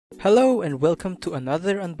Hello and welcome to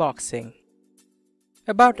another unboxing.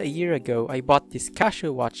 About a year ago, I bought this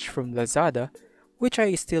Casio watch from Lazada, which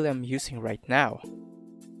I still am using right now.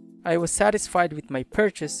 I was satisfied with my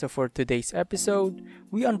purchase, so for today's episode,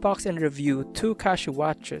 we unbox and review two Casio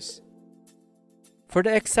watches. For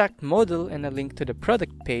the exact model and a link to the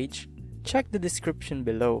product page, check the description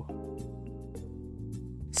below.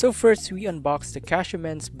 So first, we unbox the Casio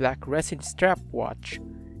Men's Black Resin Strap Watch,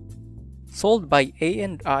 sold by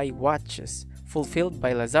A&I Watches, fulfilled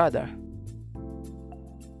by Lazada.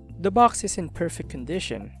 The box is in perfect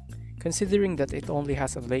condition, considering that it only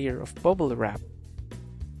has a layer of bubble wrap.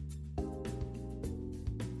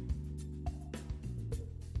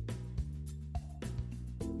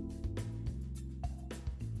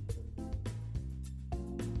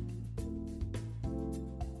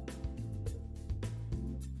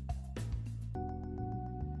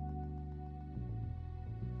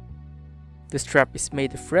 The strap is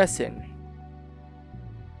made of resin.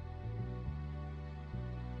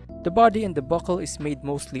 The body and the buckle is made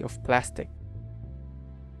mostly of plastic.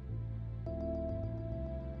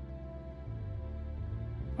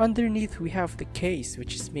 Underneath we have the case,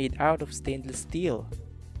 which is made out of stainless steel.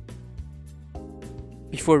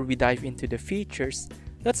 Before we dive into the features,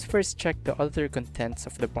 let's first check the other contents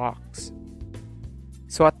of the box.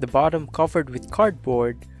 So at the bottom, covered with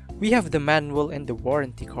cardboard, we have the manual and the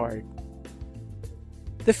warranty card.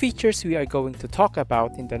 The features we are going to talk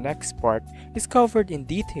about in the next part is covered in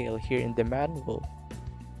detail here in the manual.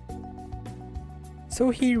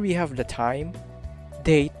 So here we have the time,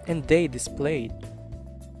 date, and day displayed.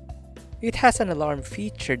 It has an alarm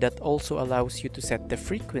feature that also allows you to set the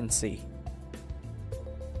frequency.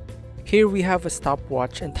 Here we have a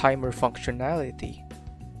stopwatch and timer functionality.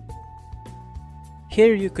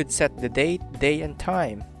 Here you could set the date, day, and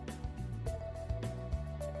time.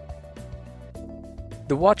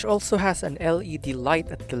 The watch also has an LED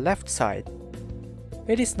light at the left side.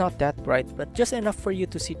 It is not that bright, but just enough for you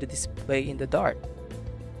to see the display in the dark.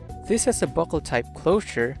 This has a buckle type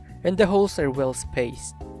closure and the holes are well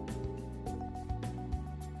spaced.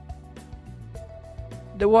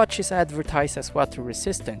 The watch is advertised as water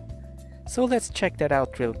resistant, so let's check that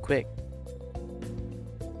out real quick.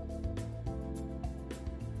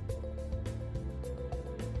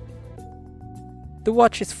 The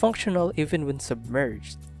watch is functional even when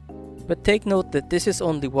submerged, but take note that this is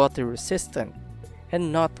only water resistant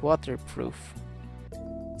and not waterproof.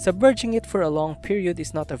 Submerging it for a long period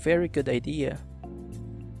is not a very good idea.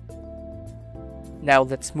 Now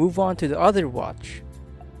let's move on to the other watch.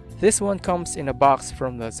 This one comes in a box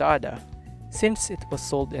from Lazada, since it was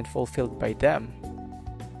sold and fulfilled by them.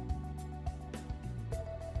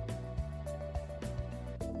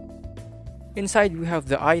 Inside we have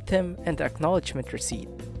the item and the acknowledgement receipt.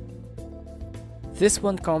 This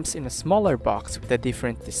one comes in a smaller box with a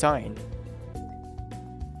different design.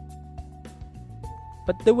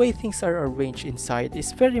 But the way things are arranged inside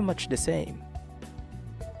is very much the same.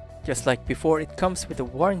 Just like before, it comes with a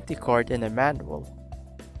warranty card and a manual.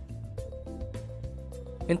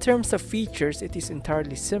 In terms of features, it is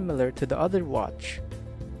entirely similar to the other watch.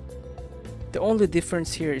 The only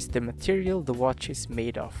difference here is the material the watch is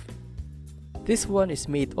made of. This one is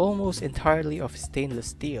made almost entirely of stainless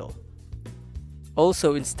steel.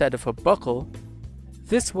 Also, instead of a buckle,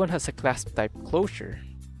 this one has a clasp type closure.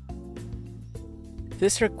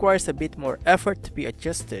 This requires a bit more effort to be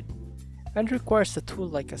adjusted and requires a tool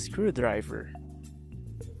like a screwdriver.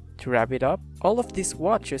 To wrap it up, all of these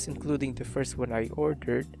watches, including the first one I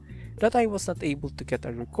ordered that I was not able to get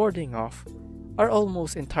a recording of, are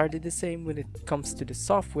almost entirely the same when it comes to the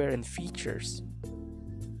software and features.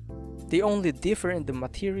 They only differ in the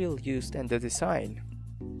material used and the design.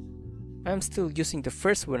 I'm still using the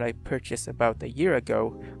first one I purchased about a year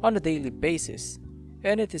ago on a daily basis,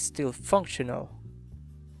 and it is still functional.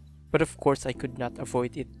 But of course I could not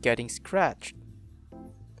avoid it getting scratched.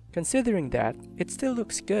 Considering that, it still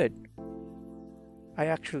looks good. I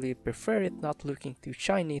actually prefer it not looking too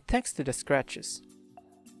shiny thanks to the scratches.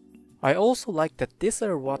 I also like that these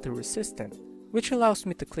are water resistant, which allows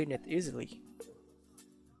me to clean it easily.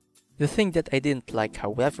 The thing that I didn't like,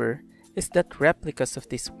 however, is that replicas of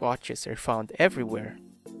these watches are found everywhere.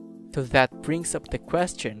 So that brings up the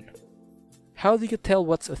question, how do you tell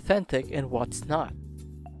what's authentic and what's not?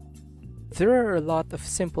 There are a lot of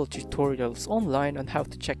simple tutorials online on how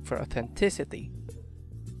to check for authenticity.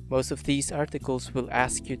 Most of these articles will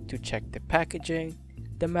ask you to check the packaging,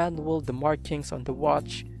 the manual, the markings on the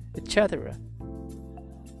watch, etc.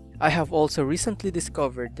 I have also recently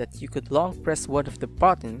discovered that you could long press one of the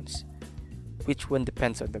buttons, which one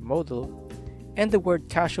depends on the model, and the word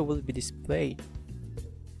Casio will be displayed.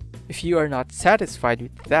 If you are not satisfied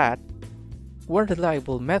with that, one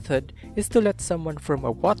reliable method is to let someone from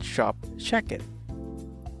a watch shop check it.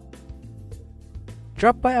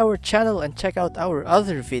 Drop by our channel and check out our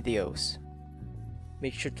other videos.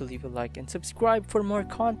 Make sure to leave a like and subscribe for more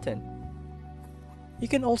content. You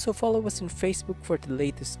can also follow us on Facebook for the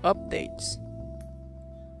latest updates.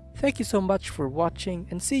 Thank you so much for watching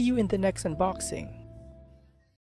and see you in the next unboxing.